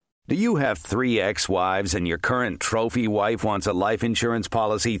Do you have 3 ex-wives and your current trophy wife wants a life insurance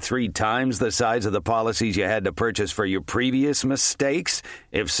policy 3 times the size of the policies you had to purchase for your previous mistakes?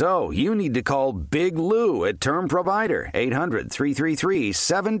 If so, you need to call Big Lou at Term Provider,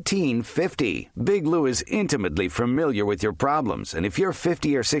 800-333-1750. Big Lou is intimately familiar with your problems, and if you're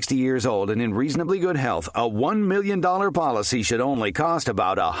 50 or 60 years old and in reasonably good health, a $1 million policy should only cost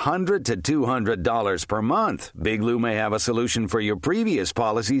about $100 to $200 per month. Big Lou may have a solution for your previous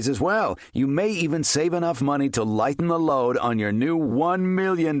policies as well. You may even save enough money to lighten the load on your new $1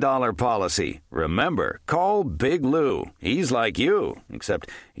 million policy. Remember, call Big Lou. He's like you,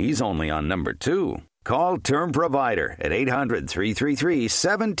 except he's only on number 2. Call Term Provider at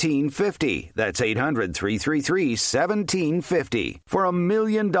 800-333-1750. That's 800-333-1750. For $1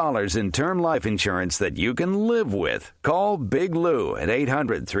 million in term life insurance that you can live with. Call Big Lou at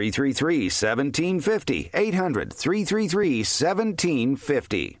 800-333-1750.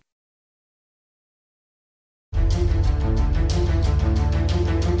 800-333-1750.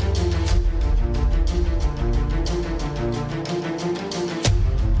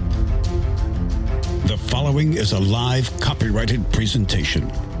 The following is a live copyrighted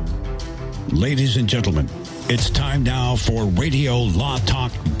presentation. Ladies and gentlemen, it's time now for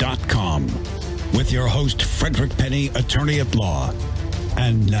RadioLawTalk.com with your host, Frederick Penny, attorney at law.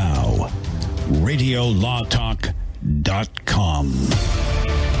 And now, RadioLawTalk.com.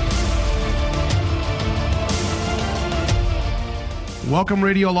 Welcome,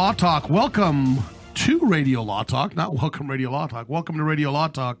 Radio Law Talk. Welcome to Radio Law Talk, not welcome Radio Law Talk. Welcome to Radio Law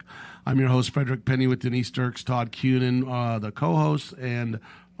Talk. I'm your host, Frederick Penny, with Denise Dirks, Todd Cunin, the co-host, and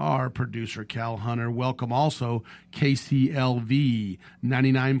our producer, Cal Hunter. Welcome also, KCLV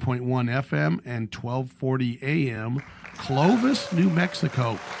 99.1 FM and 1240 AM, Clovis, New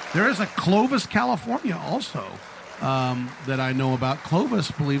Mexico. There is a Clovis, California also that I know about. Clovis,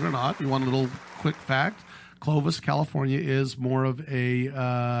 believe it or not, you want a little quick fact, Clovis, California is more of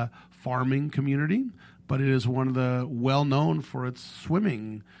a farming community, but it is one of the well-known for its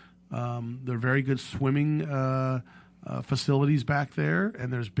swimming. They're very good swimming facilities back there,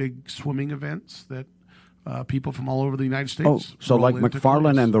 and there's big swimming events that people from all over the United States. Oh, so like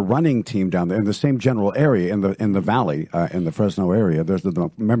McFarland and the running team down there in the same general area in the valley, in the Fresno area. There's the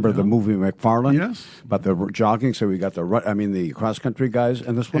movie McFarland? Yes. But the jogging, so we got the cross country guys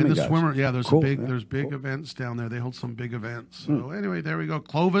and the swimming and the guys. swimmer. Yeah, there's cool. there's big events down there. They hold some big events. So anyway, there we go.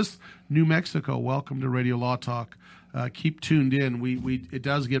 Clovis, New Mexico. Welcome to Radio Law Talk. Keep tuned in. It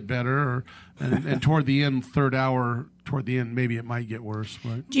does get better, and toward the end, third hour, toward the end, maybe it might get worse.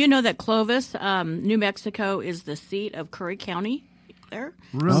 But. Do you know that Clovis, New Mexico, is the seat of Curry County there?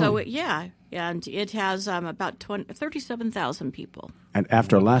 Really? So, and it has about 37,000 people. And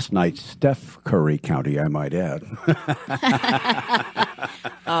after last night, Steph Curry County, I might add.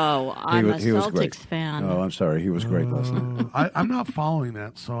 Oh, I'm a Celtics fan. Oh, I'm sorry. He was great last night. I'm not following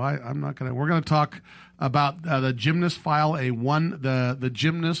that, so I'm not going to. We're going to talk about the gymnast file the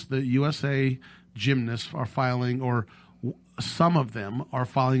gymnasts, the USA gymnasts are filing, or some of them are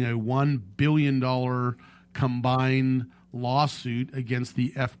filing a $1 billion combined lawsuit against the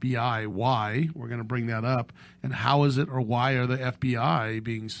FBI. Why? We're going to bring that up. And how is it, or why are the FBI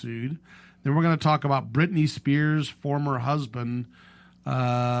being sued? Then we're going to talk about Britney Spears' former husband.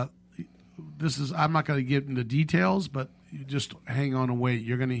 I'm not going to get into details, but you just hang on and wait.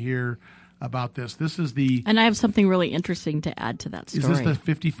 You're going to hear about this. And I have something really interesting to add to that story. Is this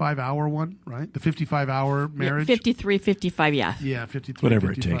the 55-hour one, right? The 55-hour marriage? 53, 55, yeah. Yeah, 53, whatever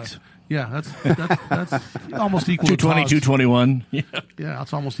 55. it takes. Yeah, that's almost equal 220, to Todd's. 221. Yeah,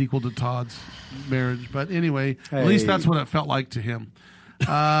 that's almost equal to Todd's marriage. But anyway, at least that's what it felt like to him.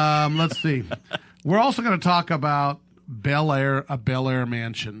 Let's see. We're also going to talk about a Bel Air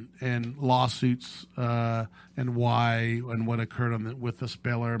mansion and lawsuits and why and what occurred with this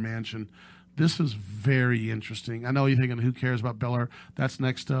Bel Air mansion. This is very interesting. I know you're thinking, who cares about Bel Air? That's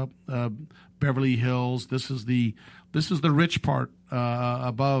next up. Beverly Hills. This is the rich part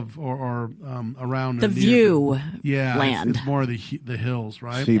above or around the view. Land. It's more of the hills,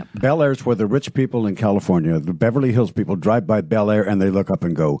 right? See, Bel Air's where the rich people in California, the Beverly Hills people, drive by Bel Air and they look up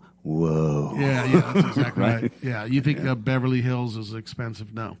and go, "Whoa!" Yeah, that's exactly right. Yeah, you think Beverly Hills is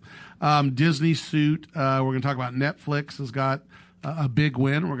expensive? No. Disney suit. We're going to talk about Netflix has got a big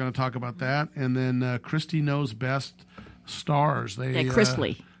win. We're going to talk about that, and then Christy Knows Best stars.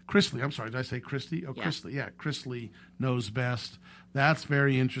 Chrisley. Chrisley. I'm sorry, did I say Christy? Oh, Yeah. Chrisley. Yeah, Chrisley knows best. That's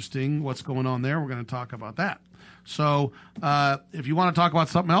very interesting. What's going on there? We're going to talk about that. So if you want to talk about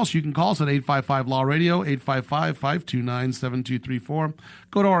something else, you can call us at 855-LAW-RADIO, 855-529-7234.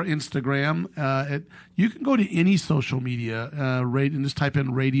 Go to our Instagram. You can go to any social media and just type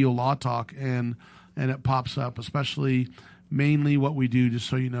in Radio Law Talk, and it pops up, especially mainly what we do, just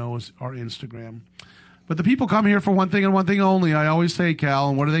so you know, is our Instagram. But the people come here for one thing and one thing only. I always say, Cal,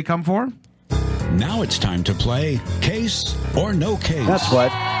 and what do they come for? Now it's time to play Case or No Case. That's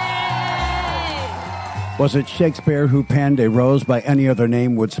what. Was it Shakespeare who penned "A rose by any other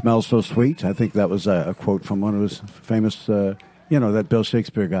name would smell so sweet"? I think that was a quote from one of his famous, that Bill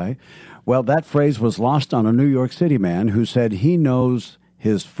Shakespeare guy. Well, that phrase was lost on a New York City man who said he knows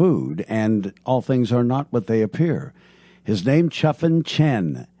his food and all things are not what they appear. His name, Chuffin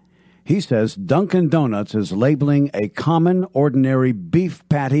Chen. He says Dunkin' Donuts is labeling a common, ordinary beef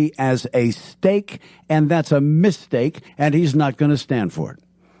patty as a steak, and that's a mistake, and he's not going to stand for it.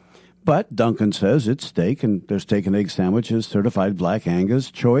 But Dunkin' says it's steak, and their steak and egg sandwich is certified Black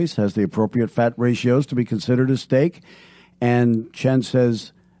Angus. Choice has the appropriate fat ratios to be considered a steak. And Chen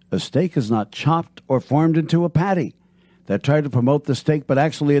says a steak is not chopped or formed into a patty. They tried to promote the steak, but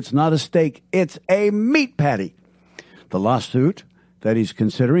actually it's not a steak. It's a meat patty. The lawsuit that he's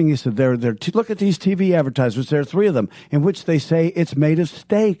considering, he said, look at these TV advertisements. There are 3 of them in which they say it's made of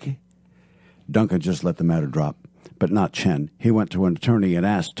steak. Dunkin' just let the matter drop. But not Chen. He went to an attorney and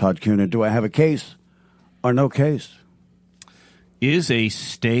asked Todd Cunin, do I have a case or no case? Is a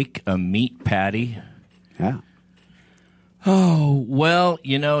steak a meat patty? Yeah. Oh, well,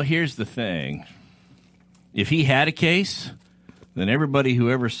 here's the thing. If he had a case, then everybody who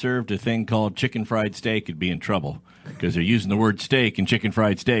ever served a thing called chicken fried steak would be in trouble because they're using the word steak and chicken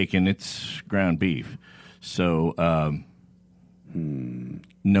fried steak, and it's ground beef. So,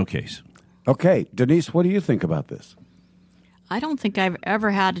 no case. Okay, Denise, what do you think about this? I don't think I've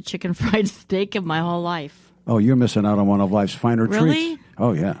ever had a chicken fried steak in my whole life. Oh, you're missing out on one of life's finer Really? treats.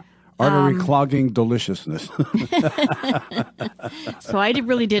 Oh, yeah. Artery-clogging deliciousness. So I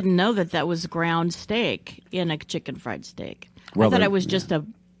really didn't know that was ground steak in a chicken fried steak. Well, I thought then, it was just a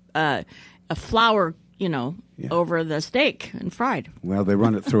flour, over the steak and fried. Well, they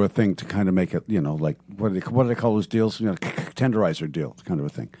run it through a thing to kind of make it, like, what do they call those deals? Tenderizer deal, kind of a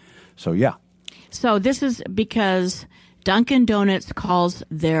thing. So, yeah. So this is because Dunkin' Donuts calls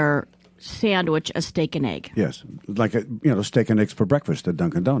their sandwich a steak and egg. Yes, like steak and eggs for breakfast at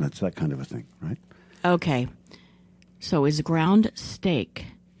Dunkin' Donuts, that kind of a thing, right? Okay. So is ground steak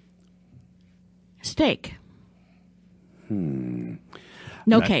steak?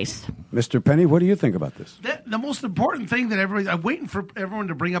 No case. Mr. Penny, what do you think about this? The most important thing that I'm waiting for everyone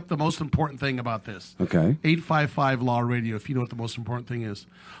to bring up the most important thing about this. Okay. 855-LAW-RADIO, if you know what the most important thing is.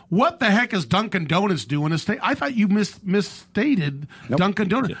 What the heck is Dunkin' Donuts doing? I thought you misstated Nope. Dunkin'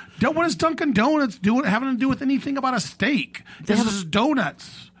 Donuts. What is Dunkin' Donuts having to do with anything about a steak? This is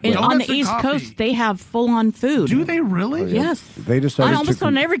donuts. On Donuts the and East coffee. Coast, they have full-on food. Do they really? Yes. They decided almost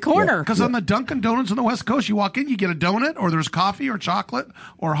on every corner. Because on the Dunkin' Donuts on the West Coast, you walk in, you get a donut, or there's coffee or chocolate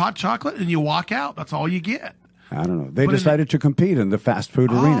or hot chocolate, and you walk out. That's all you get. I don't know. They But decided to compete in the fast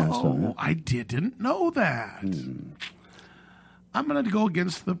food arena. Oh, So, yeah. I didn't know that. I'm going to go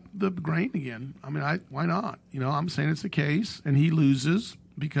against the grain again. I mean, why not? I'm saying it's a case, and he loses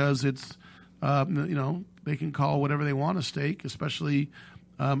because it's, they can call whatever they want a steak, especially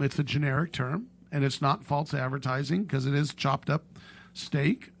it's a generic term, and it's not false advertising because it is chopped up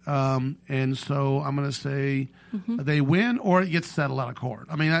steak. And so I'm going to say they win or it gets settled out of court.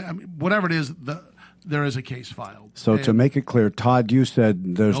 I mean, whatever it is, there is a case filed. So to make it clear, Todd, you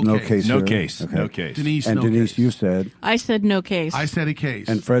said there's no case. No here. case. Okay. No case. Denise, And no Denise, case. you said. I said no case. I said a case.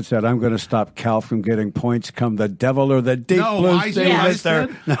 And Fred said, I'm going to stop Cal from getting points come the devil or the deep blue sea,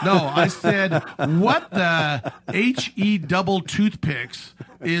 mister. I said, what the HE double toothpicks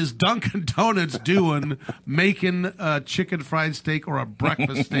is Dunkin' Donuts doing making a chicken fried steak or a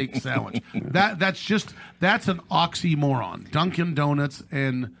breakfast steak sandwich? That's an oxymoron. Dunkin' Donuts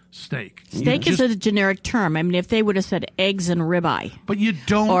and steak. Steak is a generic term. I mean, if they would have said eggs and ribeye, But you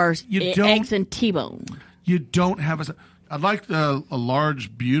don't. or you don't. eggs and T-bone. You don't have a. I'd like a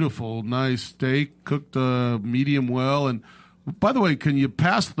large, beautiful, nice steak cooked medium well. And by the way, can you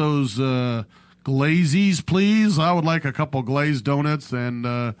pass those glazies, please? I would like a couple glazed donuts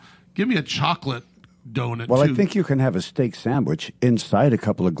and give me a chocolate donut. Well, too. I think you can have a steak sandwich inside a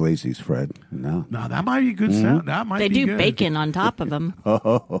couple of Glazies, Fred. No. Now that might be good. That might They be do good. bacon on top of them.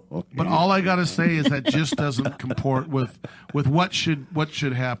 But all I got to say is that just doesn't comport with what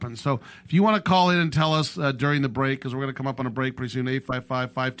should happen. So if you want to call in and tell us during the break, because we're going to come up on a break pretty soon,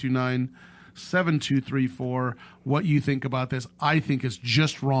 855-529-7234, what you think about this. I think it's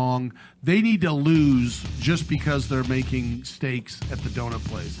just wrong. They need to lose just because they're making steaks at the donut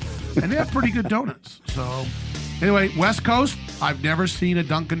place. And they have pretty good donuts. So anyway, West Coast, I've never seen a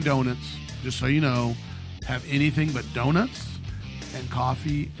Dunkin' Donuts, just so you know, have anything but donuts and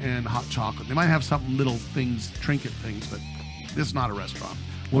coffee and hot chocolate. They might have some little things, trinket things, but this is not a restaurant.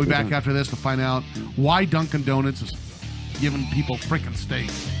 We'll be back after this to find out why Dunkin' Donuts is giving people freaking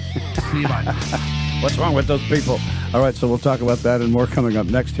steaks. See you, bye. What's wrong with those people? All right, so we'll talk about that and more coming up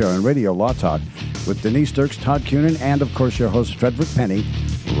next here on Radio Law Talk with Denise Dirks, Todd Cunin, and, of course, your host, Frederick Penny,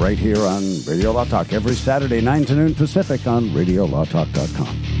 right here on Radio Law Talk every Saturday, 9 to noon Pacific on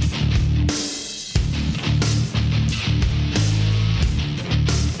RadioLawTalk.com.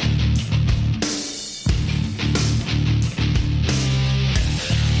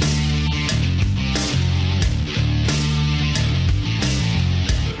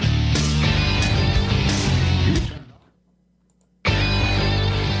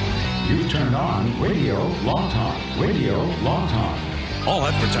 Radio Law Talk. Radio Law Talk. All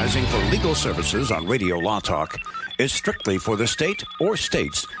advertising for legal services on Radio Law Talk is strictly for the state or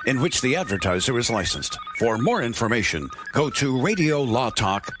states in which the advertiser is licensed. For more information, go to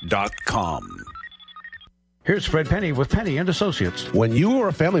radiolawtalk.com. Here's Fred Penny with Penny and Associates. When you or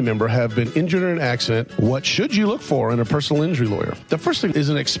a family member have been injured in an accident, what should you look for in a personal injury lawyer? The first thing is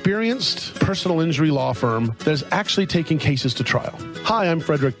an experienced personal injury law firm that is actually taking cases to trial. Hi, I'm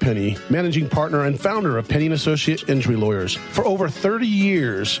Frederick Penny, managing partner and founder of Penny & Associate Injury Lawyers. For over 30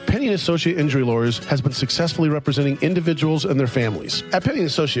 years, Penny & Associate Injury Lawyers has been successfully representing individuals and their families. At Penny &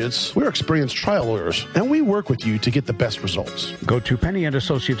 Associates, we're experienced trial lawyers, and we work with you to get the best results. Go to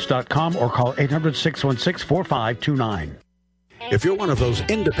PennyandAssociates.com or call 800-616-4529. If you're one of those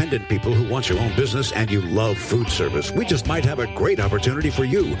independent people who wants your own business and you love food service, we just might have a great opportunity for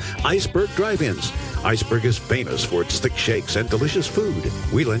you. Iceberg Drive-Ins. Iceberg is famous for its thick shakes and delicious food.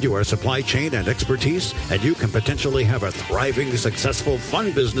 We lend you our supply chain and expertise, and you can potentially have a thriving, successful,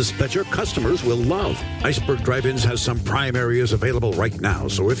 fun business that your customers will love. Iceberg Drive-Ins has some prime areas available right now,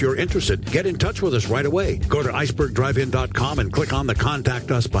 so if you're interested, get in touch with us right away. Go to icebergdrivein.com and click on the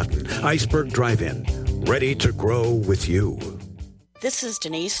Contact Us button. Iceberg Drive-In. Ready to grow with you. This is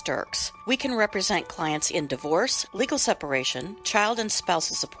Denise Dirks. We can represent clients in divorce, legal separation, child and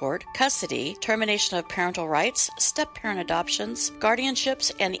spousal support, custody, termination of parental rights, step-parent adoptions,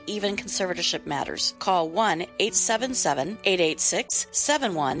 guardianships, and even conservatorship matters. Call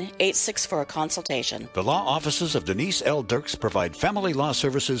 1-877-886-7186 for a consultation. The law offices of Denise L. Dirks provide family law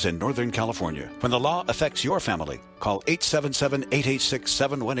services in Northern California. When the law affects your family, call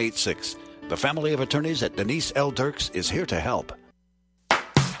 877-886-7186. The family of attorneys at Denise L. Dirks is here to help.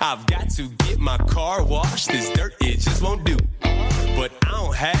 I've got to get my car washed. This dirt, it just won't do. But I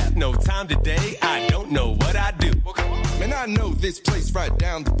don't have no time today. I don't know what I do. Man, I know this place right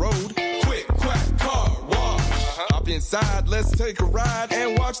down the road. Quick, quack, car wash. Hop inside, let's take a ride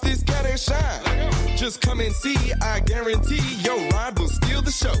and watch this cat and shine. Just come and see, I guarantee your ride will steal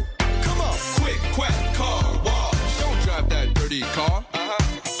the show. Come on, quick, quack, car wash. Don't drive that dirty car.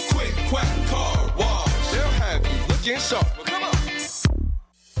 Quick, quack, car wash. They'll have you looking sharp. Come on.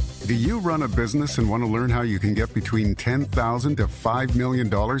 Do you run a business and want to learn how you can get between $10,000 to $5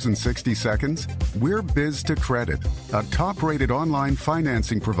 million in 60 seconds? We're Biz2Credit, a top-rated online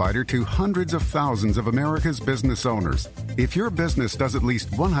financing provider to hundreds of thousands of America's business owners. If your business does at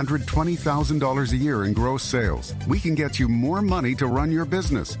least $120,000 a year in gross sales, we can get you more money to run your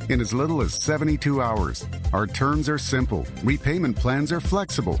business in as little as 72 hours. Our terms are simple, repayment plans are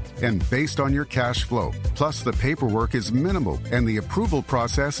flexible, and based on your cash flow. Plus, the paperwork is minimal, and the approval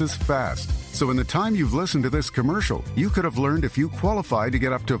process is fast. So in the time you've listened to this commercial, you could have learned if you qualify to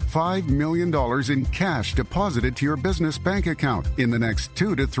get up to $5 million in cash deposited to your business bank account in the next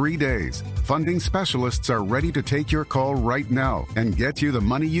 2 to 3 days. Funding specialists are ready to take your call right now and get you the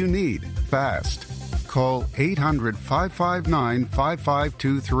money you need fast. Call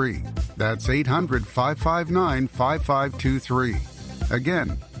 800-559-5523. That's 800-559-5523.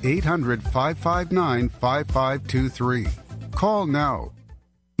 Again, 800-559-5523. Call now.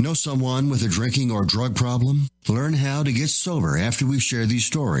 Know someone with a drinking or drug problem? Learn how to get sober after we share these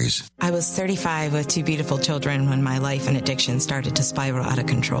stories. I was 35 with 2 beautiful children when my life and addiction started to spiral out of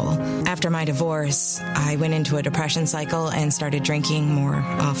control. After my divorce, I went into a depression cycle and started drinking more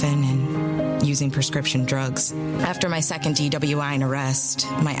often and using prescription drugs. After my second DWI and arrest,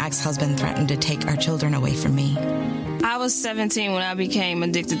 my ex-husband threatened to take our children away from me. I was 17 when I became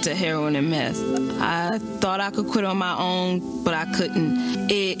addicted to heroin and meth. I thought I could quit on my own, but I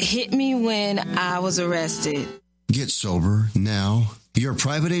couldn't. It hit me when I was arrested. Get sober now. Your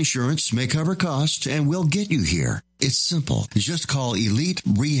private insurance may cover costs and we'll get you here. It's simple. Just call Elite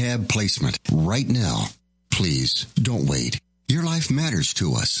Rehab Placement right now. Please don't wait. Your life matters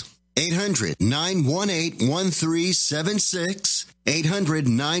to us. 800-918-1376.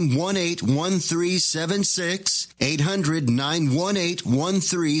 800-918-1376.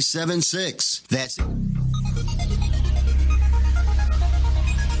 800-918-1376. That's it.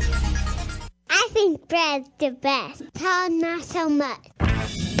 I think Brad's the best. Todd, not so much.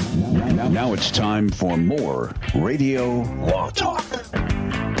 Now it's time for more Radio Law Talk.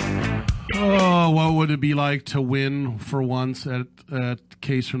 Oh, what would it be like to win for once at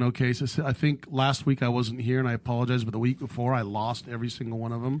Case or No Case? I think last week I wasn't here, and I apologize, but the week before I lost every single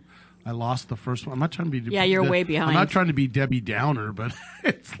one of them. I lost the first one. I'm not trying to be... Yeah, you're way behind. I'm not trying to be Debbie Downer, but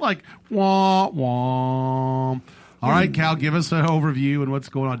it's like, wah, wah. All right, Cal, give us an overview and what's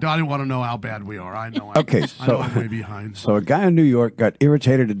going on. I didn't want to know how bad we are. I know. Okay, I know I'm way behind. So a guy in New York got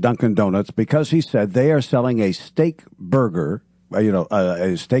irritated at Dunkin' Donuts because he said they are selling a steak burger,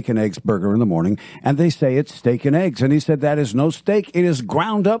 a steak and eggs burger in the morning, and they say it's steak and eggs. And he said that is no steak. It is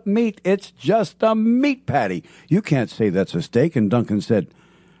ground up meat. It's just a meat patty. You can't say that's a steak. And Dunkin' said,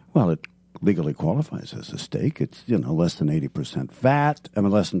 well, it legally qualifies as a steak. It's, less than 80% fat.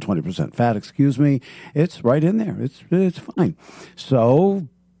 less than 20% fat, excuse me. It's right in there. It's fine. So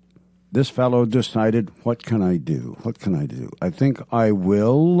this fellow decided, what can I do? What can I do? I think I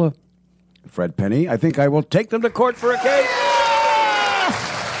will, Fred Penny, I think I will take them to court for a case.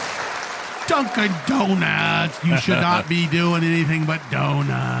 Dunkin' Donuts. You should not be doing anything but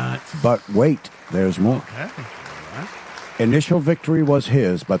donuts. But wait, there's more. Okay. Initial victory was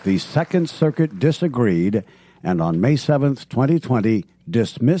his, but the Second Circuit disagreed, and on May 7th, 2020,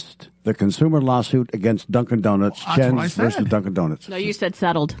 dismissed the consumer lawsuit against Dunkin' Donuts, Jens versus Dunkin' Donuts. No, you said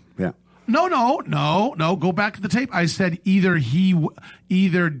settled. Yeah. No. Go back to the tape. I said either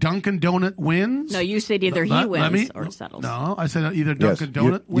Dunkin' Donut wins. No, you said either he wins or settles. No, I said either Dunkin'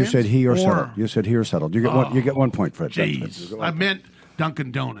 Donut wins. You said he or settled. You said he or settled. You get one point, Fred. Jeez, I meant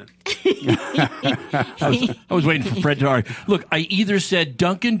Dunkin' Donut. I was waiting for Fred to argue. Look, I either said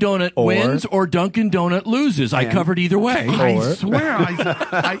Dunkin' Donut wins or Dunkin' Donut loses. I covered either way. I swear,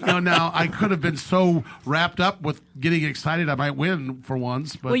 I could have been so wrapped up with getting excited I might win for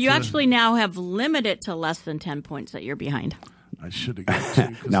once. But, well, you actually now have limited to less than 10 points that you're behind. I should have got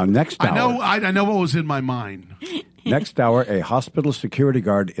to. Now, next hour. I know what was in my mind. Next hour, a hospital security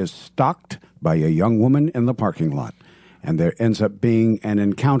guard is stalked by a young woman in the parking lot. And there ends up being an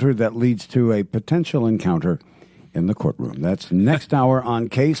encounter that leads to a potential encounter in the courtroom. That's next hour on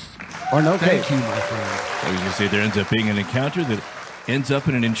Case or No Case. Thank you, my friend. I was going to say there ends up being an encounter that ends up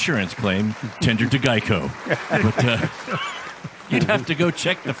in an insurance claim tendered to Geico. But you'd have to go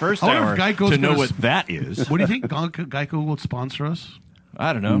check the first hour to know what that is. What do you think? Geico will sponsor us?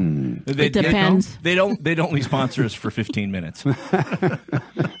 I don't know. It depends. They'd only sponsor us for 15 minutes.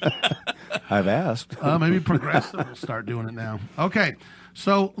 I've asked. Maybe Progressive will start doing it now. Okay,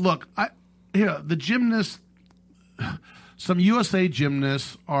 so look, the gymnasts, some USA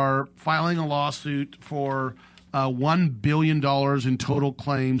gymnasts are filing a lawsuit for $1 billion in total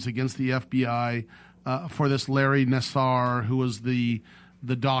claims against the FBI for this Larry Nassar, who was the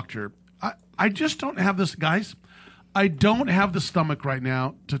doctor. I just don't have this, guys. I don't have the stomach right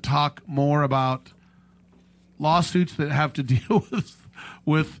now to talk more about lawsuits that have to deal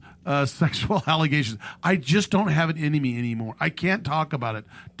with sexual allegations. I just don't have it in me anymore. I can't talk about it.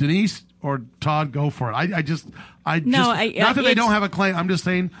 Denise or Todd, go for it. Not that they don't have a claim. I'm just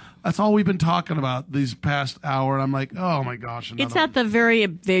saying that's all we've been talking about these past hour. And I'm like, oh my gosh. It's at the very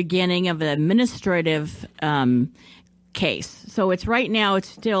beginning of an administrative case. So it's right now, it's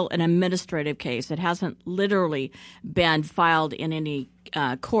still an administrative case. It hasn't literally been filed in any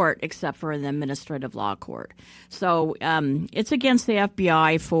court except for an administrative law court. So it's against the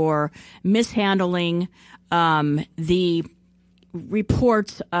FBI for mishandling the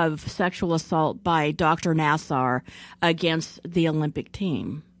reports of sexual assault by Dr. Nassar against the Olympic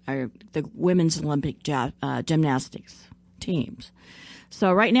team, or the women's Olympic gymnastics teams.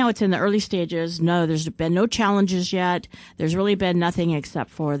 So right now it's in the early stages. No, there's been no challenges yet. There's really been nothing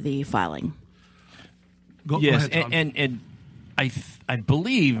except for the filing. Go ahead, Tom. And I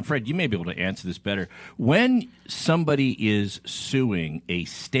believe, and Fred, you may be able to answer this better. When somebody is suing a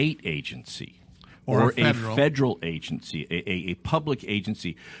state agency or a federal agency, a public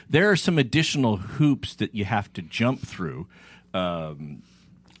agency, there are some additional hoops that you have to jump through.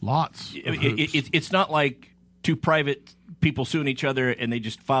 Lots. It's not like two private people suing each other and they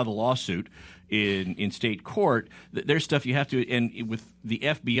just file the lawsuit in state court. There's stuff you have to, and with the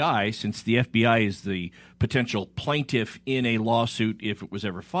FBI, since the FBI is the potential plaintiff in a lawsuit if it was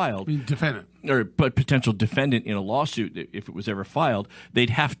ever filed, defendant, but potential defendant in a lawsuit if it was ever filed, they'd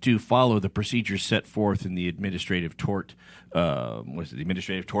have to follow the procedures set forth in the Administrative Tort, the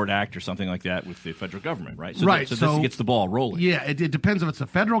Administrative Tort Act or something like that with the federal government, right? So right. So this gets the ball rolling. Yeah, it depends if it's a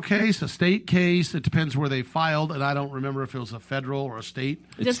federal case, a state case. It depends where they filed, and I don't remember if it was a federal or a state.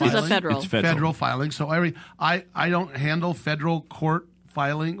 This was a federal. It's federal filing. So I don't handle federal court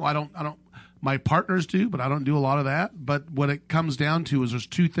filing. Well, I don't. My partners do, but I don't do a lot of that. But what it comes down to is there's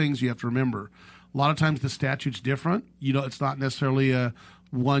two things you have to remember. A lot of times the statute's different. It's not necessarily a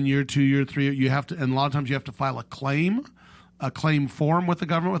 1 year, 2 year, 3 year. You have to, and a lot of times you have to file a claim form with the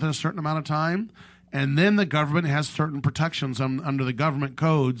government within a certain amount of time, and then the government has certain protections under the government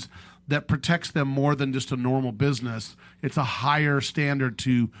codes that protects them more than just a normal business. It's a higher standard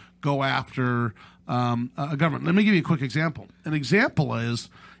to go after a government. Let me give you a quick example. An example is,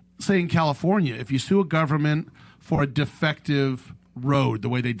 say in California, if you sue a government for a defective road, the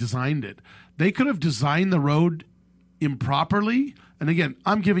way they designed it, they could have designed the road improperly. And again,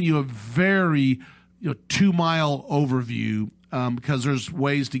 I'm giving you a very 2-mile overview because there's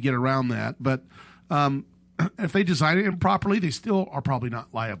ways to get around that. But if they design it improperly, they still are probably not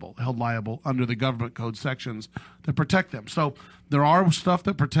held liable under the government code sections that protect them. So there are stuff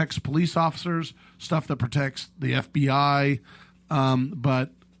that protects police officers, stuff that protects the FBI,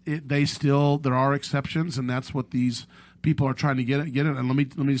 but there are exceptions, and that's what these people are trying to get at. And let me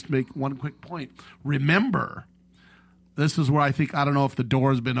just make one quick point. Remember, this is where I don't know if the door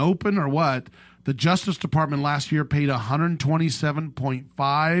has been open or what. The Justice Department last year paid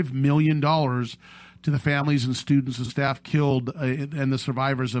 $127.5 million to the families and students and staff killed and the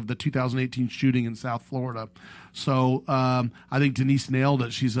survivors of the 2018 shooting in South Florida. So I think Denise nailed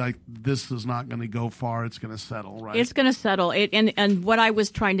it. She's like, this is not going to go far. It's going to settle, right? It's going to settle. And what I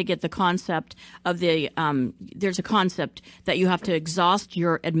was trying to get the concept of there's a concept that you have to exhaust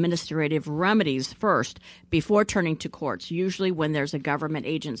your administrative remedies first before turning to courts, usually when there's a government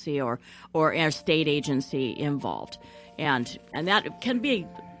agency or a state agency involved. And that can be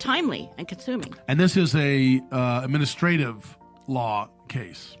timely and consuming. And this is a administrative law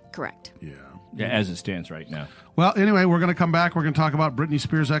case. Correct. Yeah, as it stands right now. Well, anyway, we're going to come back. We're going to talk about Britney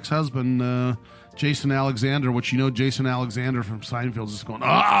Spears' ex-husband, Jason Alexander, which Jason Alexander from Seinfeld is going,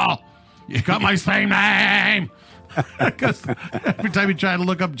 oh, you got my same name. Because every time you try to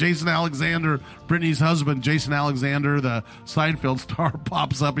look up Jason Alexander, Britney's husband, Jason Alexander, the Seinfeld star,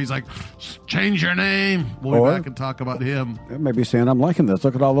 pops up. He's like, change your name. We'll be back and talk about him. Maybe saying, I'm liking this.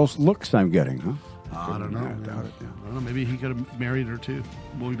 Look at all those looks I'm getting, huh? I don't know. I doubt it. I don't know. Maybe he could have married her, too.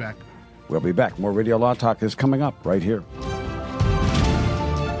 We'll be back. We'll be back. More Radio Law Talk is coming up right here.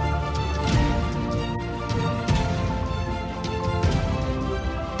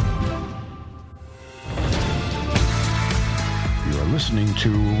 You're listening to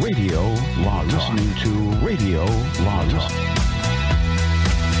Radio Law Talk.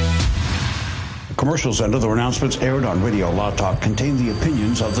 Commercials and other announcements aired on Radio Law Talk contain the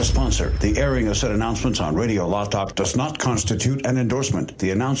opinions of the sponsor. The airing of said announcements on Radio Law Talk does not constitute an endorsement.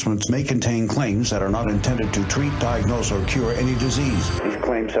 The announcements may contain claims that are not intended to treat, diagnose, or cure any disease. These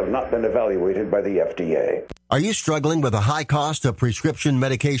claims have not been evaluated by the FDA. Are you struggling with a high cost of prescription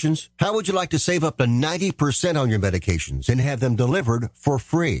medications? How would you like to save up to 90% on your medications and have them delivered for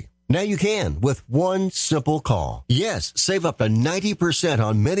free? Now you can with one simple call. Yes, save up to 90%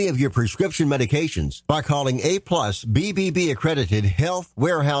 on many of your prescription medications by calling A-plus BBB accredited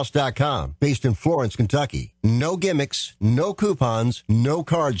healthwarehouse.com based in Florence, Kentucky. No gimmicks, no coupons, no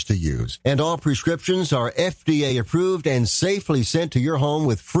cards to use. And all prescriptions are FDA approved and safely sent to your home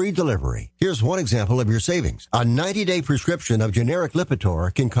with free delivery. Here's one example of your savings. A 90-day prescription of generic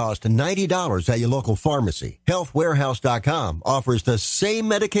Lipitor can cost $90 at your local pharmacy. Healthwarehouse.com offers the same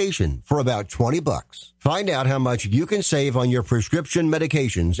medication for about $20. Find out how much you can save on your prescription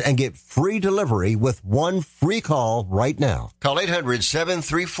medications and get free delivery with one free call right now. Call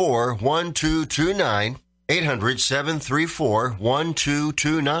 800-734-1229.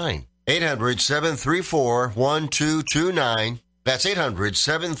 800-734-1229. 800-734-1229. That's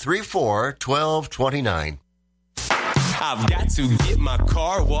 800-734-1229. I've got to get my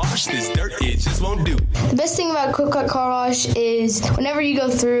car washed. This dirt, it just won't do. The best thing about Quick Quack Car Wash is whenever you go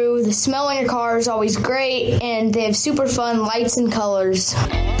through, the smell on your car is always great, and they have super fun lights and colors.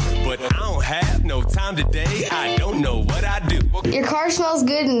 But I don't have no time today. I don't know what I do. Your car smells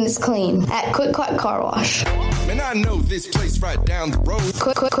good and it's clean at Quick Quack Car Wash. Man, I know this place right down the road.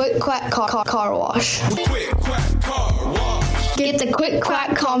 Quick Quack Car Wash. Quick Quack Car Wash. Get the Quick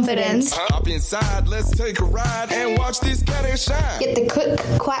Quack confidence. Hop inside, let's take a ride and watch this cat and shine. Get the Quick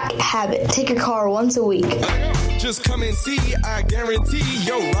Quack habit. Take your car once a week. Just come and see, I guarantee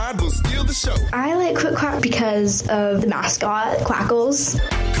your ride will steal the show. I like Quick Quack because of the mascot, Quackles.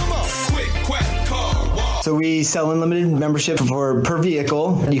 Come on, Quick Quack Car Wash. So we sell unlimited membership per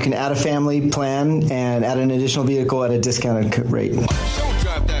vehicle. You can add a family plan and add an additional vehicle at a discounted rate. Don't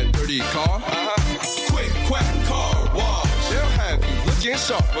drive that dirty car. Quick Quack Car Wash. They'll have you looking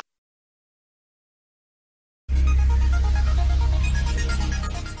sharp.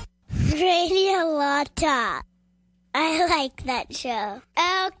 Radio Law Talk. I like that show.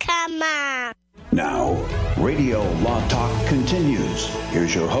 Oh, come on. Now, Radio Law Talk continues.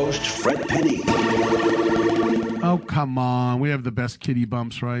 Here's your host, Fred Penny. Oh, come on. We have the best kitty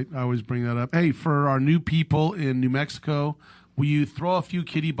bumps, right? I always bring that up. Hey, for our new people in New Mexico, will you throw a few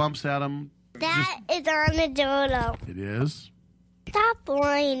kitty bumps at them? That is on the dodo. It is? Stop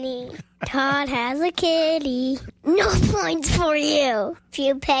whining. Todd has a kitty. No points for you. If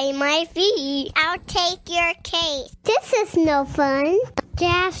you pay my fee, I'll take your case. This is no fun.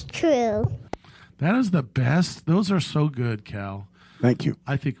 That's true. That is the best. Those are so good, Cal. Thank you.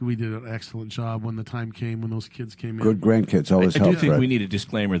 I think we did an excellent job when the time came, when those kids came in. Good grandkids always help. I do think Fred. we need a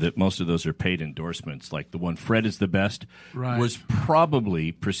disclaimer that most of those are paid endorsements. Like the one, Fred is the best, Right. was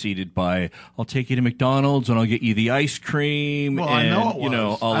probably preceded by, I'll take you to McDonald's and I'll get you the ice cream. Well, and, I know it was. You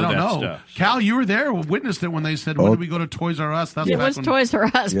know, all I of don't that know. stuff. Cal, you were there, witnessed it when they said, when did we go to Toys R Us? That's It back was when- Toys R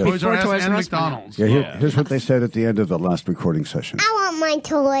Us. Yeah. Toys R before Us Toys and R Us. McDonald's. Yeah, here's what they said at the end of the last recording session. I want my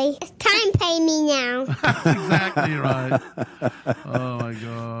toy. It's time pay me now. Exactly right. Oh, my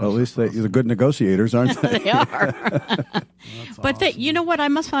God. At least they're good negotiators, aren't they? They are. But you know what? I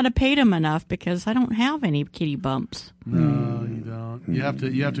must not have paid them enough because I don't have any kitty bumps. No, you don't. You have to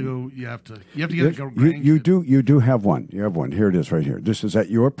get a You do have one. You have one. Here it is right here. This is at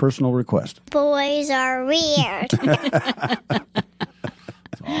your personal request. Boys are weird.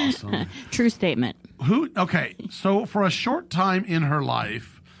 Awesome. True statement. Okay, so for a short time in her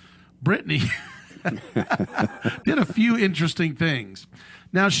life, Brittany did a few interesting things.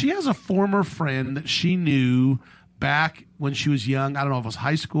 Now, she has a former friend that she knew back when she was young. I don't know if it was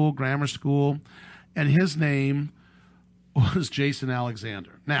high school, grammar school, and his name was Jason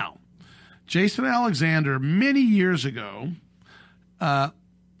Alexander. Now, Jason Alexander, many years ago,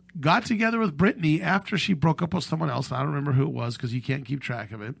 got together with Brittany after she broke up with someone else. I don't remember who it was because you can't keep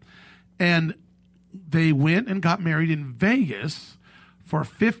track of it. And they went and got married in Vegas for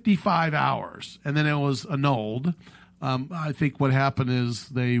 55 hours, and then it was annulled. I think what happened is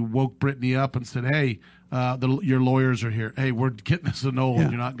they woke Brittany up and said, hey, your lawyers are here. Hey, we're getting this annulled. Yeah.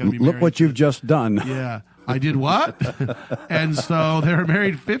 You're not going to be married. Look what you've just done. Yeah. I did what? And so they were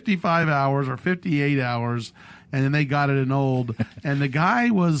married 55 hours or 58 hours, and then they got it annulled. And the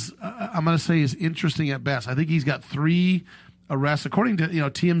guy was, I'm going to say, is interesting at best. I think he's got 3 arrests. According to,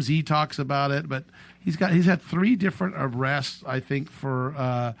 TMZ talks about it, but he's had 3 different arrests, I think,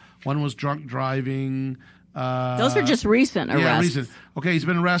 for one was drunk driving. Those are just recent arrests. Yeah, recent. Okay, he's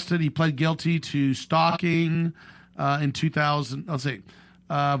been arrested. He pled guilty to stalking in 2000. Let's see.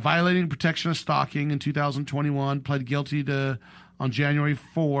 Violating protection of stalking in 2021. Pled guilty to on January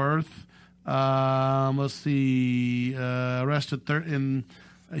 4th. Let's see. Arrested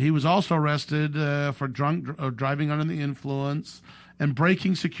he was also arrested for drunk driving under the influence and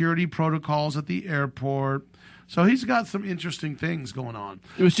breaking security protocols at the airport. So he's got some interesting things going on.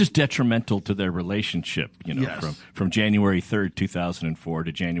 It was just detrimental to their relationship, Yes. from January 3rd, 2004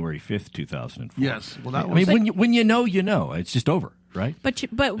 to January 5th, 2004. Yes. Well, that was. I mean, when you know, it's just over, right?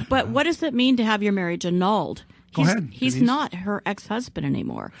 But what does it mean to have your marriage annulled? Go ahead, He's Denise. not her ex-husband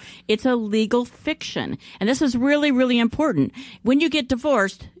anymore. It's a legal fiction. And this is really, really important. When you get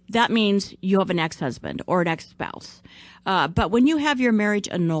divorced, that means you have an ex-husband or an ex-spouse. But when you have your marriage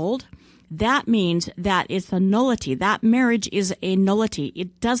annulled, that means that it's a nullity. That marriage is a nullity.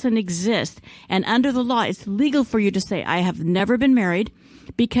 It doesn't exist. And under the law, it's legal for you to say, I have never been married,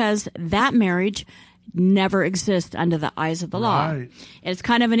 because that marriage never exist under the eyes of the law. Right. It's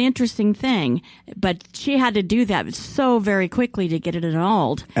kind of an interesting thing, but she had to do that so very quickly to get it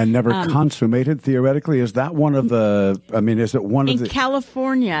annulled. And never consummated, theoretically? Is that one of the, is it one of the... In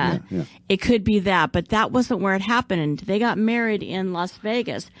California, it could be that, but that wasn't where it happened. They got married in Las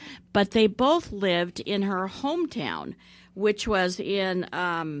Vegas, but they both lived in her hometown, which was in,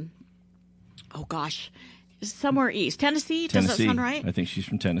 somewhere east. Tennessee? Does that sound right? I think she's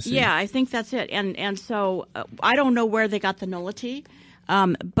from Tennessee. Yeah, I think that's it. And so I don't know where they got the nullity,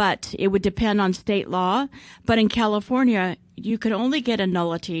 but it would depend on state law. But in California, you could only get a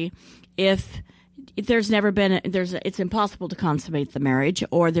nullity if there's never been it's impossible to consummate the marriage,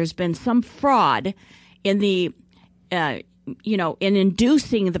 or there's been some fraud in the in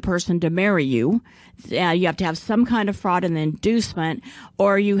inducing the person to marry you. You have to have some kind of fraud in the inducement,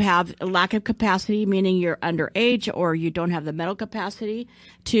 or you have a lack of capacity, meaning you're underage, or you don't have the mental capacity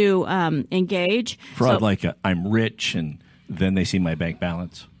to engage. Fraud like I'm rich, and then they see my bank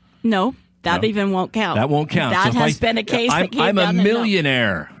balance. No, that even won't count. That won't count. That has been a case. I'm a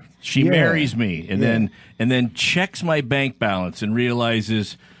millionaire. She marries me, and then checks my bank balance and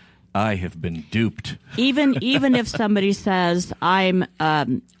realizes I have been duped. Even if somebody says I'm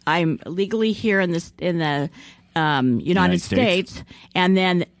legally here in the United States, and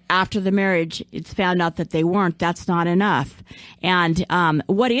then after the marriage it's found out that they weren't, that's not enough. And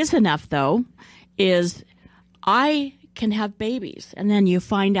what is enough, though, is I can have babies, and then you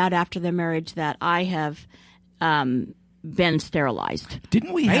find out after the marriage that I have been sterilized.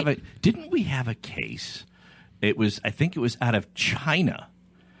 Didn't we have a case? I think it was out of China,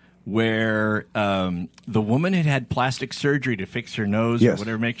 where the woman had plastic surgery to fix her nose or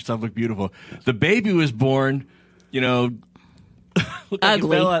whatever, make herself look beautiful. The baby was born, looked like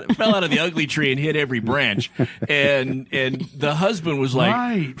ugly. It fell out of the ugly tree and hit every branch. And the husband was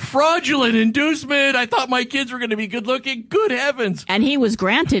like, fraudulent inducement. I thought my kids were going to be good looking. Good heavens. And he was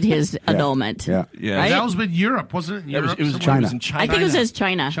granted his annulment. Yeah. Right? That was in Europe, wasn't it? In Europe? It was China. It was in China. I think it was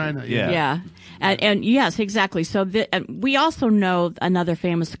China. China, yeah. And yes, exactly. So we also know another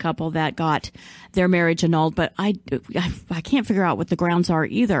famous couple that got their marriage annulled, but I can't figure out what the grounds are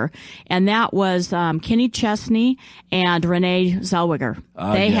either. And that was Kenny Chesney and Renee Zellweger.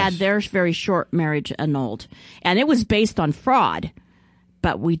 They had their very short marriage annulled, and it was based on fraud.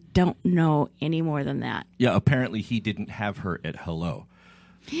 But we don't know any more than that. Yeah, apparently he didn't have her at hello.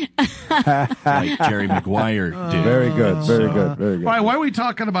 Like Jerry Maguire did. Very good, very good, very good. Why are we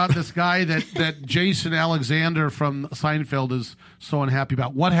talking about this guy that Jason Alexander from Seinfeld is so unhappy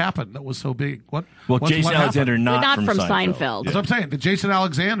about? What happened that was so big? Jason Alexander not from Seinfeld. That's what I'm saying. The Jason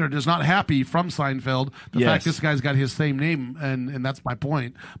Alexander is not happy from Seinfeld. The fact this guy's got his same name, and that's my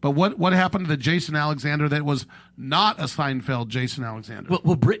point. But what happened to the Jason Alexander that was not a Seinfeld Jason Alexander?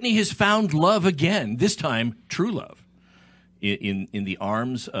 Well, Brittany has found love again. This time, true love. In the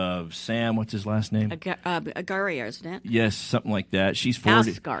arms of Sam, what's his last name? Asghari, isn't it? Yes, something like that. She's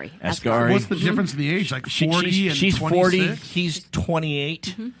 40. Asghari. What's the difference in the age? Like 40 and she's 26? 40. He's 28.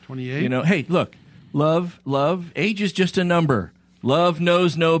 Mm-hmm. 28. Hey, look, love. Age is just a number. Love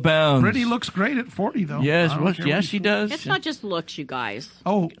knows no bounds. Brittany looks great at 40, though. Yes, she does. It's not just looks, you guys.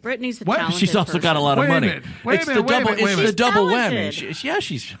 Oh, Brittany's a talented She's also got a lot of money. Wait a minute. It's the double talented.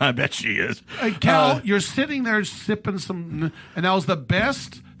 whammy. I bet she is. Hey, Cal, you're sitting there sipping some, and that was the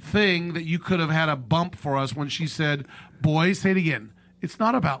best thing that you could have had a bump for us when she said, "Boys, say it again. It's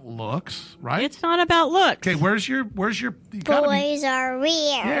not about looks, right? It's not about looks." Okay, where's your? Boys are weird.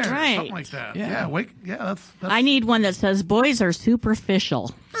 Yeah, right. something like that. Yeah, that's. I need one that says boys are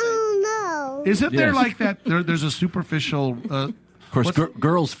superficial. Oh no! Isn't there like that? There's a superficial. Of course,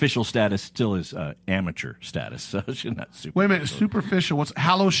 girls' official status still is amateur status, so she's not super. Wait a minute, superficial. What's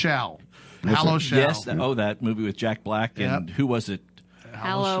Hallow Shall? Hallow Shall. Yes. That movie with Jack Black and who was it?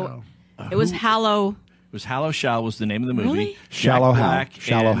 Hallow. It was Hallow. It was Hallow Shall was the name of the movie. Really? Shallow Hal.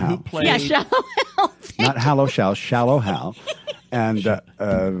 Shallow Hal. Hal. Who played? Yeah, Shallow Hal. Not Hallow Shall, Shallow Hal. And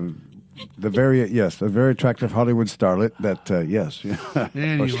a very attractive Hollywood starlet that,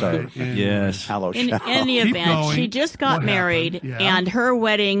 Anyway, yes. Hallow In Shall. any event, she just got married, and her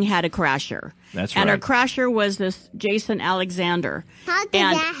wedding had a crasher. That's and right. her crasher was this Jason Alexander. How did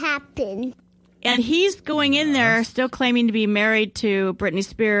that happen? And he's going in there still claiming to be married to Britney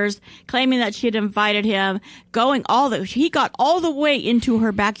Spears, claiming that she had invited him, he got all the way into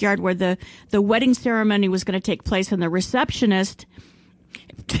her backyard where the wedding ceremony was going to take place, and the receptionist,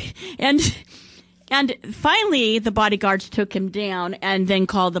 and And finally, the bodyguards took him down and then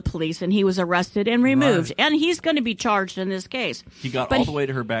called the police, and he was arrested and removed. Right. And he's going to be charged in this case. He got all the way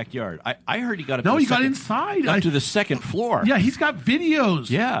to her backyard. I heard he got up. No, he got inside. Up to the second floor. Yeah, he's got videos.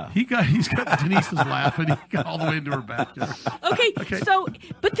 Yeah, he's got Denise is laughing. He got all the way into her backyard. Okay. So,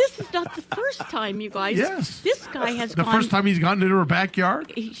 but this is not the first time, you guys. Yes, this guy has the first time he's gotten into her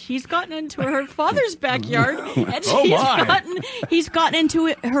backyard. He's gotten into her father's backyard, and he's gotten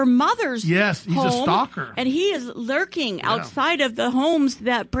into her mother's. Yes, he's home, a stalker, and he is lurking outside of the homes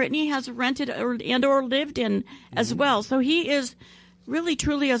that Brittany has rented or lived in as well. So he is really,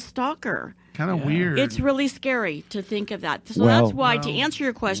 truly a stalker. Kind of weird. It's really scary to think of that. So that's why, to answer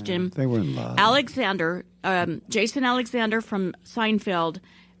your question, they were in love. Alexander, Jason Alexander from Seinfeld,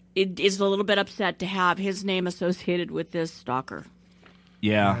 is a little bit upset to have his name associated with this stalker.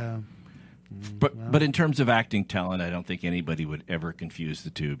 Yeah. But in terms of acting talent, I don't think anybody would ever confuse the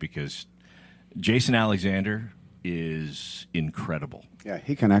two, because Jason Alexander is incredible. Yeah,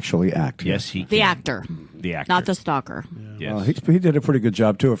 he can actually act. Yes, he can. The actor, not the stalker. Yeah. Yes. He did a pretty good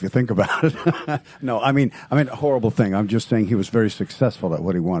job too, if you think about it. No, I mean, a horrible thing. I'm just saying he was very successful at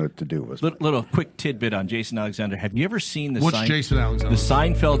what he wanted to do. Little quick tidbit on Jason Alexander. Have you ever seen Jason Alexander? The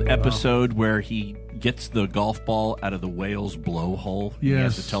Seinfeld episode where he gets the golf ball out of the whale's blowhole? Yes. He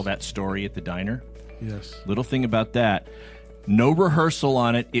has to tell that story at the diner. Yes. Little thing about that. No rehearsal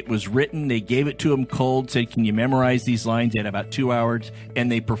on it. It was written. They gave it to him cold, said, can you memorize these lines? They had about 2 hours,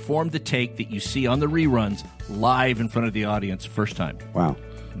 and they performed the take that you see on the reruns live in front of the audience first time. Wow.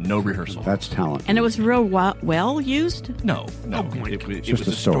 No rehearsal. That's talent. And it was real well used? No. It was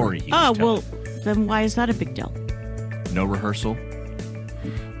a story. Then why is that a big deal? No rehearsal.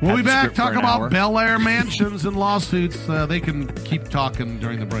 We'll be back. Talk about Bel Air mansions and lawsuits. They can keep talking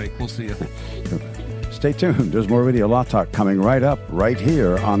during the break. We'll see you. Stay tuned. There's more Radio Law Talk coming right up, right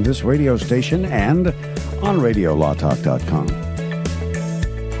here on this radio station and on RadioLawTalk.com.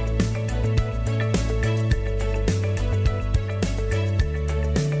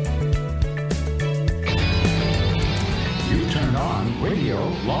 You turned on Radio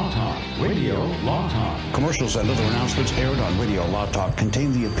Law Talk. Radio Law Talk. Commercials and other announcements aired on Radio Law Talk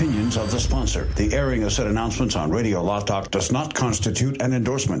contain the opinions of the sponsor. The airing of said announcements on Radio Law Talk does not constitute an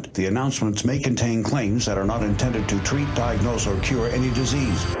endorsement. The announcements may contain claims that are not intended to treat, diagnose, or cure any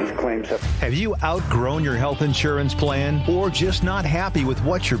disease. These claims have you outgrown your health insurance plan or just not happy with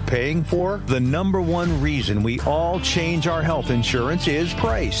what you're paying for? The number one reason we all change our health insurance is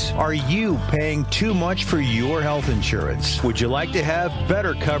price. Are you paying too much for your health insurance? Would you like to have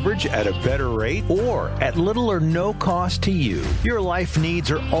better coverage at a better rate or at little or no cost to you? Your life needs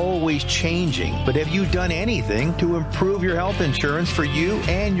are always changing, but have you done anything to improve your health insurance for you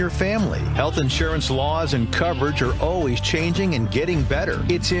and your family? Health insurance laws and coverage are always changing and getting better.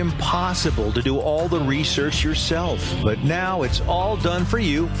 It's impossible to do all the research yourself, but now it's all done for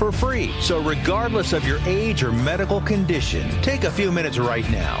you for free. So regardless of your age or medical condition, take a few minutes right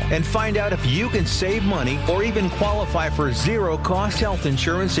now and find out if you can save money or even qualify for zero-cost health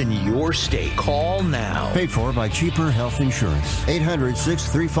insurance in your state. Call now. Paid for by Cheaper Health Insurance.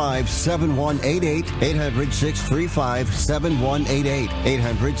 800-635-7188. 800-635-7188.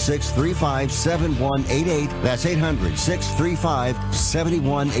 800-635-7188. That's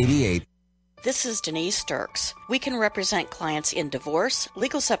 800-635-7188. This is Denise Dirks. We can represent clients in divorce,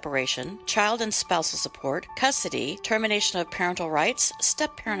 legal separation, child and spousal support, custody, termination of parental rights,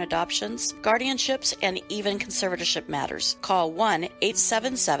 step-parent adoptions, guardianships, and even conservatorship matters. Call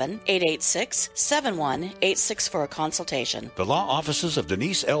 1-877-886-7186 for a consultation. The law offices of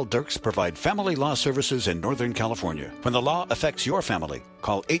Denise L. Dirks provide family law services in Northern California. When the law affects your family,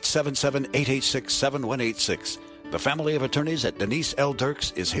 call 877-886-7186. The family of attorneys at Denise L.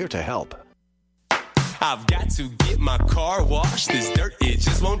 Dirks is here to help. I've got to get my car washed. This dirt, it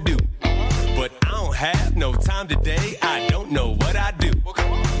just won't do. But I don't have no time today. I don't know what I do.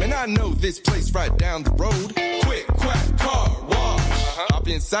 Man, I know this place right down the road. Quick, quack, car wash. Hop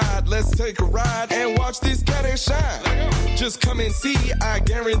inside, let's take a ride and watch this cat and shine. Just come and see, I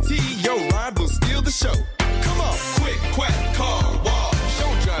guarantee your ride will steal the show. Come on, quick, quack, car wash.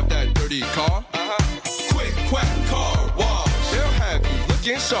 Don't drive that dirty car. Quick, quack, car wash. They'll have you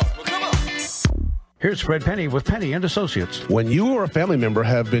looking sharp. Come on. Here's Fred Penny with Penny and Associates. When you or a family member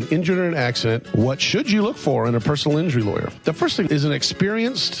have been injured in an accident, what should you look for in a personal injury lawyer? The first thing is an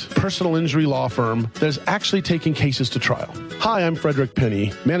experienced personal injury law firm that is actually taking cases to trial. Hi, I'm Frederick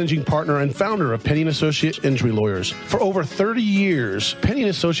Penny, managing partner and founder of Penny & Associate Injury Lawyers. For over 30 years, Penny &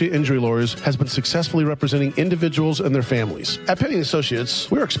 Associate Injury Lawyers has been successfully representing individuals and their families. At Penny &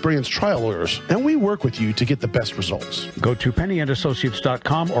 Associates, we're experienced trial lawyers, and we work with you to get the best results. Go to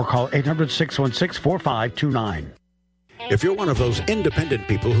PennyandAssociates.com or call 800-616-4529. If you're one of those independent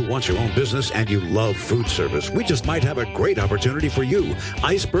people who wants your own business and you love food service, we just might have a great opportunity for you.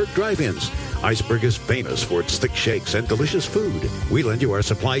 Iceberg Drive-Ins. Iceberg is famous for its thick shakes and delicious food. We lend you our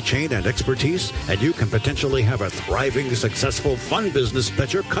supply chain and expertise, and you can potentially have a thriving, successful, fun business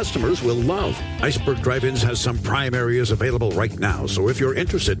that your customers will love. Iceberg Drive-Ins has some prime areas available right now, so if you're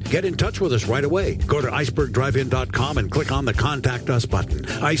interested, get in touch with us right away. Go to icebergdrivein.com and click on the Contact Us button.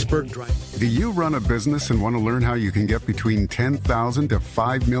 Iceberg Drive. Do you run a business and want to learn how you can get between $10,000 to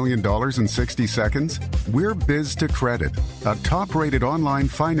 $5 million in 60 seconds? We're Biz2Credit, a top-rated online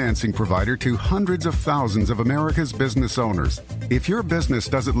financing provider to hundreds of thousands of America's business owners. If your business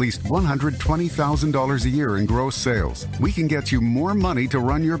does at least $120,000 a year in gross sales, we can get you more money to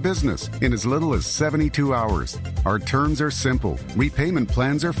run your business in as little as 72 hours. Our terms are simple, repayment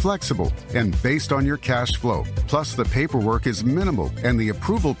plans are flexible, and based on your cash flow. Plus, the paperwork is minimal and the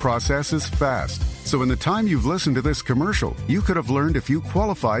approval process is fast. So in the time you've listened to this commercial, you could have learned if you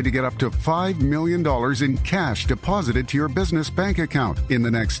qualify to get up to $5 million in cash deposited to your business bank account in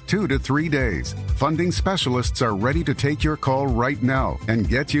the next 2 to 3 days. Funding specialists are ready to take your call right now and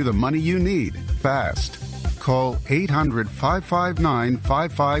get you the money you need fast. Call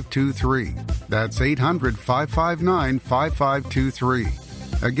 800-559-5523. That's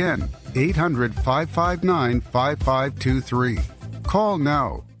 800-559-5523. Again, 800-559-5523. Call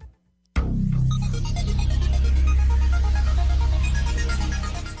now.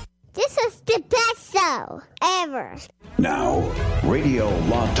 This is the best show ever. Now, Radio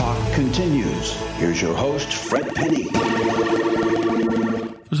Law Talk continues. Here's your host, Fred Penny.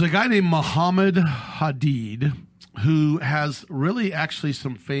 There's a guy named Mohammed Hadid who has really actually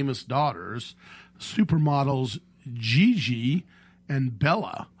some famous daughters. Supermodels Gigi and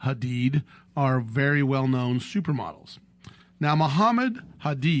Bella Hadid are very well-known supermodels. Now, Mohammed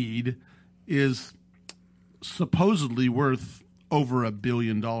Hadid is supposedly worth over $1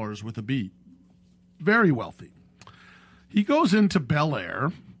 billion with a B. Very wealthy. He goes into Bel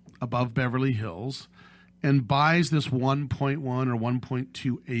Air, above Beverly Hills, and buys this 1.1 or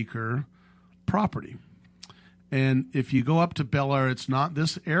 1.2 acre property. And if you go up to Bel Air, it's not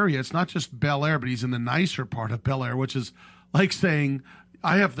this area. It's not just Bel Air, but he's in the nicer part of Bel Air, which is like saying,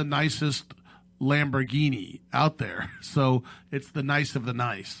 I have the nicest Lamborghini out there. So it's the nice of the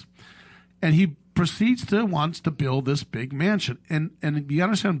nice. And he wants to build this big mansion. And you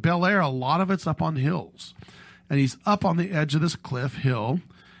understand, Bel Air, a lot of it's up on hills. And he's up on the edge of this cliff hill,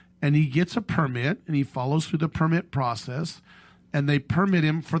 and he gets a permit, and he follows through the permit process, and they permit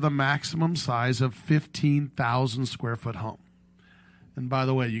him for the maximum size of 15,000 square foot home. And by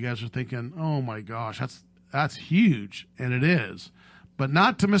the way, you guys are thinking, oh my gosh, that's huge, and it is. But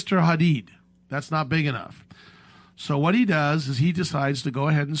not to Mr. Hadid. That's not big enough. So what he does is he decides to go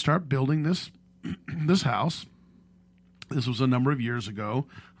ahead and start building this house. This was a number of years ago.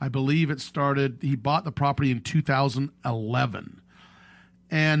 I believe he bought the property in 2011.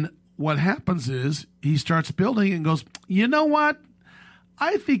 And what happens is he starts building and goes, you know what?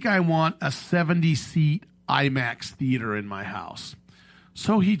 I think I want a 70-seat IMAX theater in my house.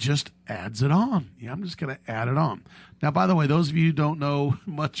 So he just adds it on. Yeah, I'm just going to add it on. Now, by the way, those of you who don't know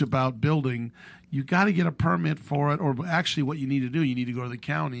much about building, you got to get a permit for it, or actually what you need to do, you need to go to the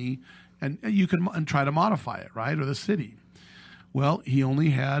county and you can try to modify it, right, or the city. Well, he only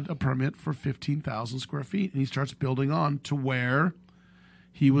had a permit for 15,000 square feet, and he starts building on to where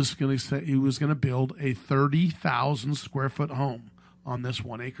he was going to build a 30,000 square foot home on this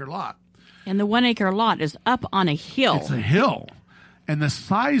 1 acre lot. And the 1 acre lot is up on a hill. It's a hill. And the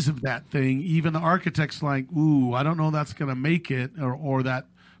size of that thing, even the architect's like, ooh, I don't know that's going to make it, or that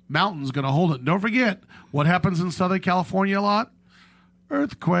mountain's going to hold it. Don't forget, what happens in Southern California a lot?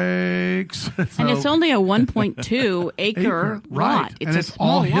 Earthquakes. And it's only a 1.2 acre right. lot. It's and a it's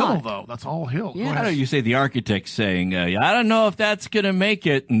small all hill, lot. though. That's all hill. Yeah. How do you say the architect's saying, I don't know if that's going to make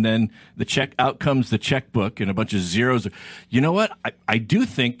it, and then out comes the checkbook and a bunch of zeros. You know what? I do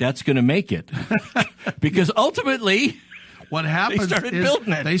think that's going to make it. Because ultimately, what happens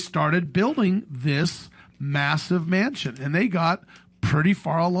they started building this massive mansion, and they got pretty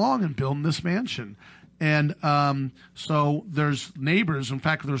far along in building this mansion. And so there's neighbors. In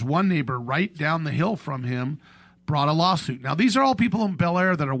fact, there's one neighbor right down the hill from him brought a lawsuit. Now, these are all people in Bel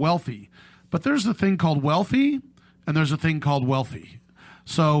Air that are wealthy. But there's a thing called wealthy, and there's a thing called wealthy.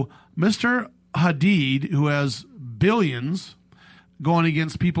 So Mr. Hadid, who has billions, going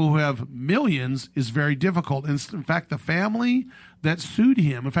against people who have millions is very difficult. And in fact, the family that sued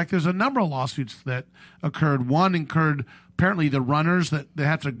him, in fact, there's a number of lawsuits that occurred. One occurred, apparently the runners that they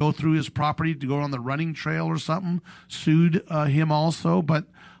had to go through his property to go on the running trail or something, sued him also,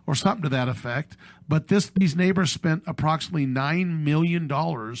 or something to that effect. But these neighbors spent approximately $9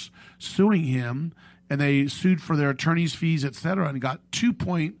 million suing him, and they sued for their attorney's fees, et cetera, and got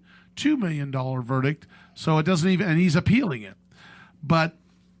 $2.2 million verdict. So it doesn't even, and he's appealing it. But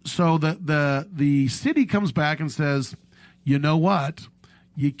so the city comes back and says, you know what?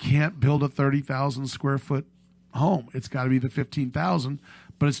 You can't build a 30,000 square foot home. It's got to be the 15,000,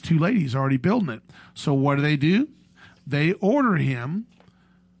 but it's too late. He's already building it. So what do? They order him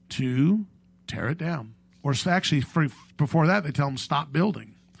to tear it down. Or actually, before that, they tell him stop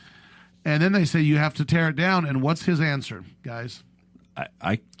building. And then they say you have to tear it down. And what's his answer, guys?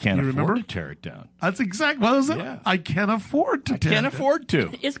 I can't afford to tear it down. That's exactly what is it? Yeah. I can't afford to tear it down. I can't afford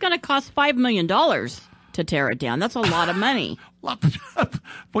to. It's going to cost $5 million to tear it down. That's a lot of money.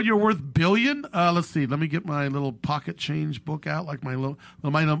 But you're worth billion? Let's see. Let me get my little pocket change book out. Like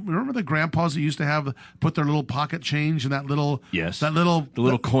remember the grandpas that used to put their little pocket change in that little the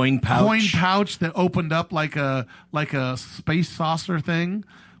little coin pouch that opened up like a space saucer thing.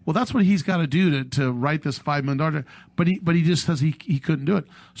 Well, that's what he's got to do to write this $5 million. But he just says he couldn't do it.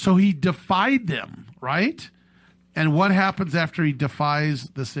 So he defied them, right? And what happens after he defies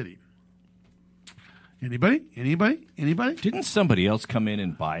the city? Anybody? Didn't somebody else come in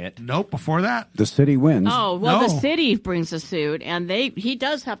and buy it? Nope. Before that, the city wins. Oh well, The city brings a suit, and he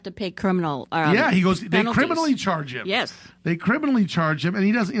does have to pay criminal. He goes. Penalties. They criminally charge him. Yes, they criminally charge him, and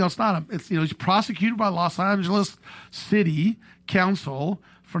he doesn't. It's not. He's prosecuted by Los Angeles City Council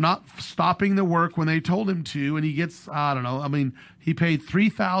for not stopping the work when they told him to, and he gets, I don't know, he paid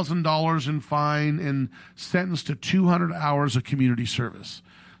 $3,000 in fine and sentenced to 200 hours of community service.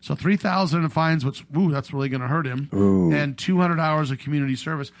 So $3,000 in fines, that's really going to hurt him, and 200 hours of community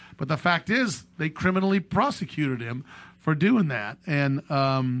service. But the fact is, they criminally prosecuted him for doing that, and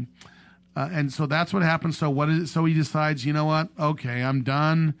so that's what happened. So he decides, you know what? Okay, I'm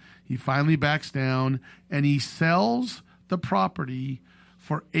done. He finally backs down, and he sells the property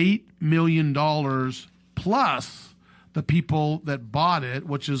for $8 million plus the people that bought it,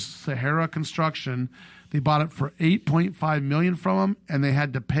 which is Sahara Construction. They bought it for $8.5 million from him, and they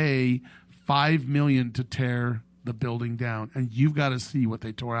had to pay $5 million to tear the building down. And you've got to see what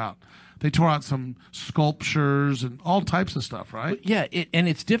they tore out. They tore out some sculptures and all types of stuff, right? Yeah, and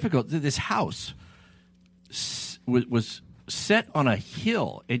it's difficult. This house was set on a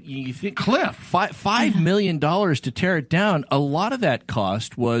hill, and you think cliff. $5 million to tear it down. A lot of that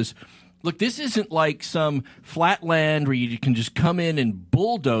cost was, look, this isn't like some flat land where you can just come in and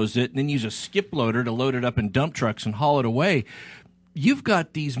bulldoze it and then use a skip loader to load it up in dump trucks and haul it away. You've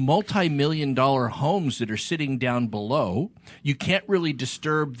got these multi-million-dollar homes that are sitting down below. You can't really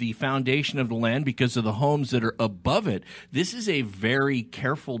disturb the foundation of the land because of the homes that are above it. This is a very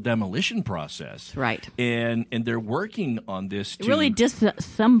careful demolition process. Right. And they're working on this to... really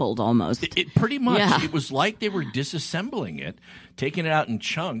disassembled almost. It pretty much. Yeah. It was like they were disassembling it, taking it out in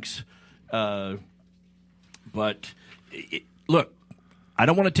chunks. But look, I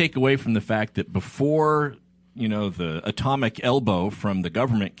don't want to take away from the fact that before... the atomic elbow from the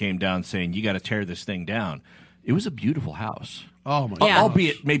government came down saying, you got to tear this thing down. It was a beautiful house. Oh my God.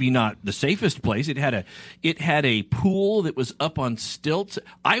 Albeit maybe not the safest place. It had a pool that was up on stilts.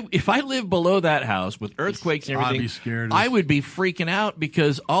 If I lived below that house with earthquakes and everything, I'd be scared. I would be freaking out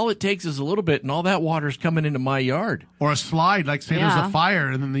because all it takes is a little bit and all that water's coming into my yard. Or a slide, like say there's a fire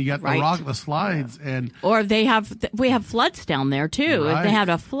and then you got the slides and or we have floods down there too. Right. If they had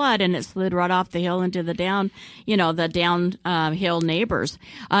a flood and it slid right off the hill into the downhill neighbors.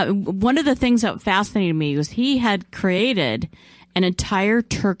 One of the things that fascinated me was he had created an entire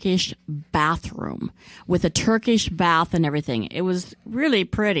Turkish bathroom with a Turkish bath and everything. It was really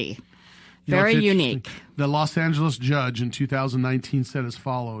pretty, very unique. The Los Angeles judge in 2019 said as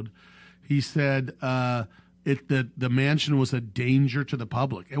followed. He said the mansion was a danger to the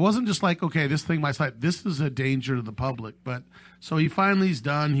public. It wasn't just like, okay, this thing might slide. This is a danger to the public. But so he finally's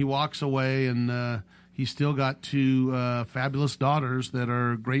done. He walks away, and he's still got two fabulous daughters that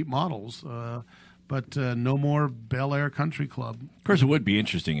are great models. But no more Bel Air Country Club. Of course, it would be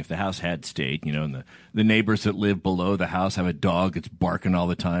interesting if the house had stayed, and the neighbors that live below the house have a dog that's barking all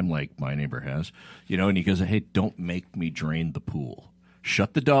the time, like my neighbor has, and he goes, hey, don't make me drain the pool.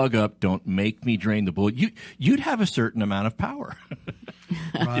 Shut the dog up. Don't make me drain the pool. You'd have a certain amount of power.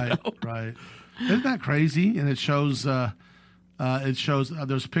 Right, right. Isn't that crazy? And it shows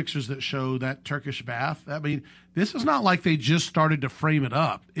there's pictures that show that Turkish bath. I mean, this is not like they just started to frame it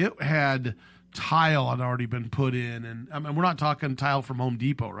up. It had tile had already been put in, and I mean, we're not talking tile from Home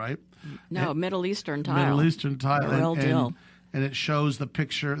Depot, right? No, Middle Eastern tile. Middle Eastern tile. A real deal. And it shows the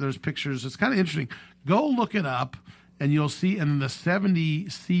picture. There's pictures. It's kind of interesting. Go look it up, and you'll see. And the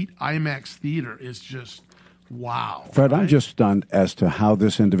 70-seat IMAX theater is just wow. Fred, right? I'm just stunned as to how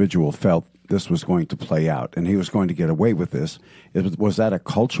this individual felt this was going to play out, and he was going to get away with this. Was that a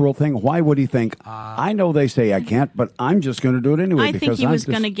cultural thing? Why would he think, I know they say I can't, but I'm just going to do it anyway? I think he was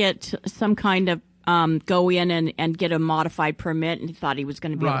going to get some kind of go in and get a modified permit, and he thought he was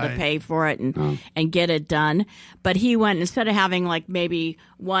going to be able to pay for it and get it done. But he went, instead of having like maybe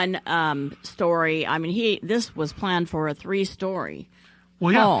one story, I mean, this was planned for a 3-story.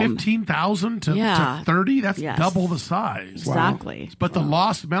 Well, yeah, 15,000 to 30. That's double the size. Exactly. Wow. But the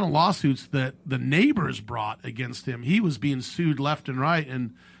amount of lawsuits that the neighbors brought against him, he was being sued left and right,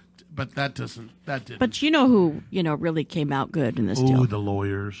 but that didn't. But you know who really came out good in this deal? Oh, the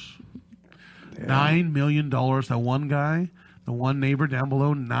lawyers. Yeah. $9 million. That one guy, the one neighbor down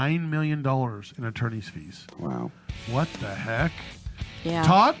below, $9 million in attorney's fees. Wow. What the heck? Yeah.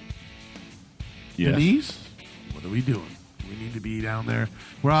 Todd? Yes. Denise? What are we doing? We need to be down there.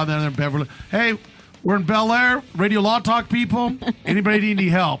 We're out there in Beverly. Hey, we're in Bel Air. Radio Law Talk people. Anybody need any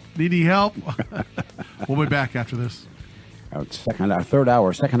help? Need any help? We'll be back after this. Second hour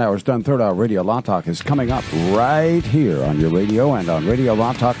is done. Third hour Radio Law Talk is coming up right here on your radio and on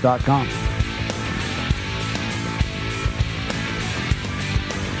RadioLawTalk.com.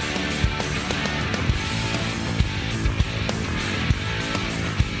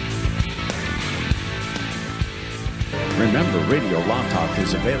 Remember, Radio Law Talk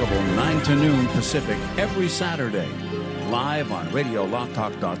is available 9 to noon Pacific every Saturday, live on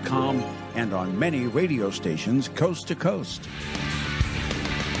RadioLawTalk.com and on many radio stations coast to coast.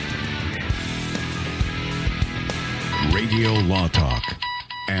 Radio Law Talk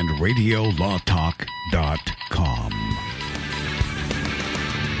and RadioLawTalk.com.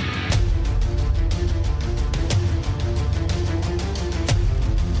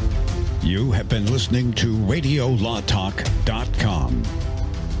 You have been listening to RadioLawTalk.com,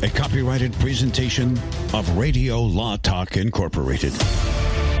 a copyrighted presentation of Radio Law Talk Incorporated.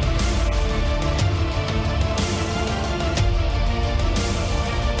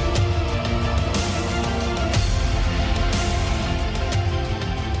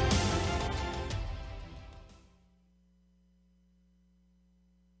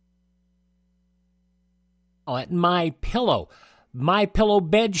 At MyPillow.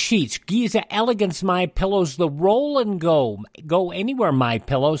 MyPillow bed sheets, Giza Elegance MyPillows, the roll and go anywhere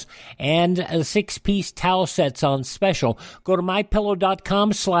MyPillows, and 6-piece towel sets on special. Go to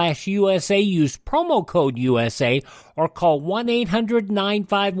mypillow.com/USA, use promo code USA, or call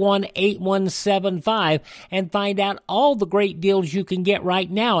 1-800-951-8175 and find out all the great deals you can get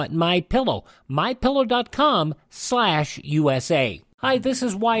right now at MyPillow. mypillow.com/USA. Hi, this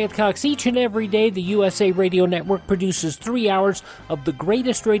is Wyatt Cox. Each and every day, the USA Radio Network produces 3 hours of the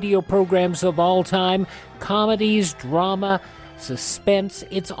greatest radio programs of all time. Comedies, drama, suspense,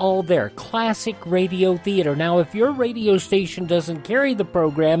 it's all there. Classic radio theater. Now, if your radio station doesn't carry the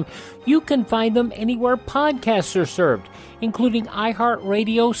program, you can find them anywhere podcasts are served, including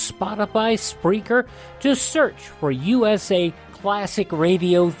iHeartRadio, Spotify, Spreaker. Just search for USA Classic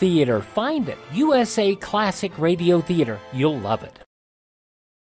Radio Theater. Find it. USA Classic Radio Theater. You'll love it.